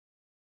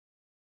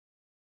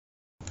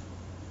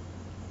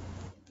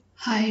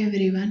Hi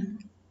everyone,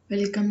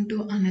 welcome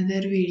to another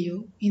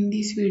video. In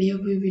this video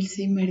we will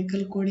see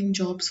medical coding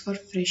jobs for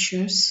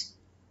freshers.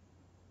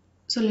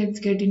 So let's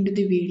get into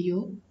the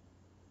video.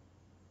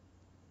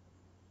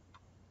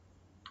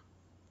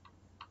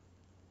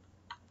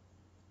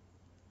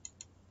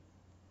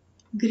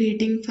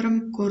 Greeting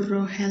from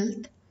Corro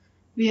Health.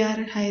 We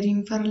are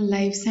hiring for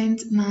life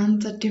science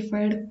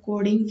non-certified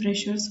coding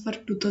freshers for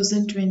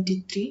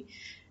 2023.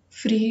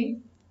 Free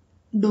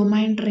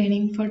domain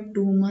training for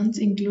 2 months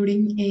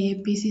including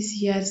AAPC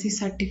CRC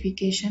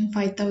certification,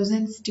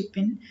 5000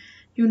 stipend.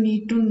 You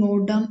need to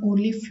note down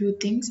only few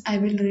things. I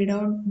will read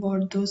out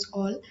what those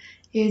all.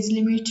 Age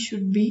limit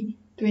should be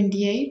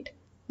 28,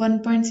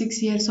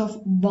 1.6 years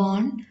of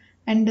born,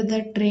 and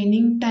the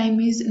training time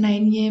is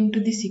 9 a.m. to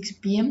the 6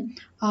 p.m.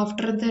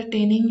 After the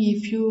training,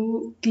 if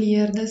you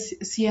clear the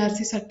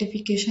CRC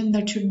certification,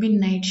 that should be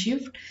night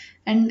shift,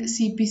 and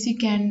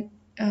CPC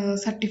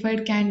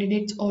certified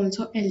candidates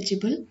also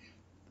eligible.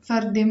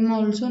 For them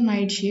also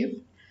night shift.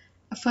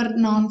 For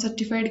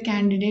non-certified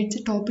candidates,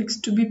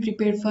 topics to be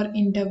prepared for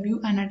interview: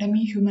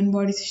 anatomy, human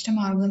body system,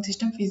 organ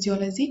system,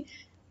 physiology,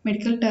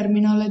 medical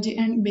terminology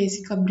and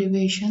basic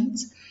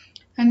abbreviations.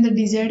 And the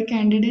desired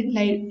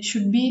candidate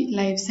should be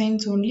life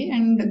science only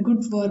and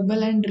good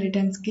verbal and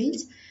written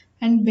skills.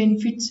 And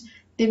benefits: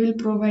 they will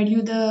provide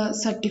you the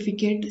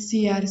certificate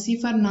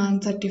CRC for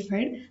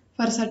non-certified.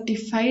 For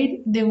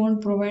certified, they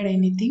won't provide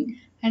anything.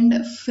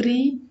 And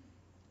free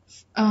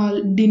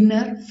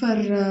dinner for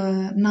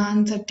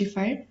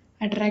non-certified,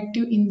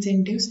 attractive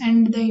incentives,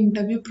 and the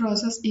interview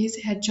process is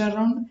HR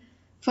round.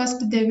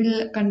 First, they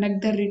will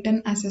conduct the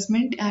written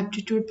assessment,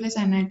 aptitude plus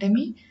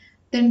anatomy,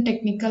 then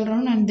technical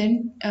round, and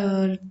then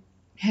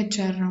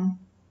HR round.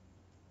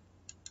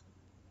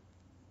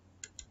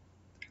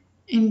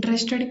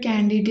 Interested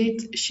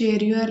candidates,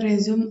 share your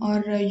resume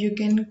or you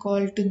can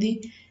call to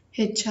the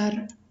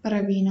HR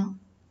Pravina.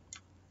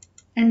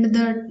 And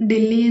the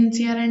Delhi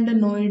NCR and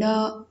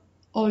Noida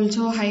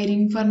also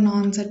hiring for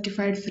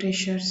non-certified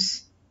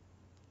freshers.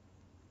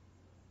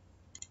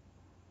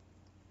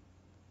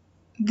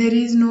 There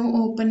is no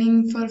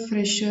opening for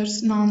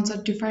freshers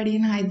non-certified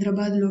in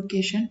Hyderabad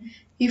location.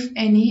 If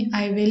any,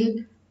 I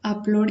will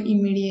upload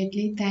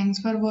immediately. Thanks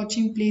for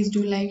watching. Please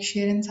do like,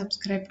 share and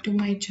subscribe to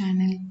my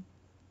channel.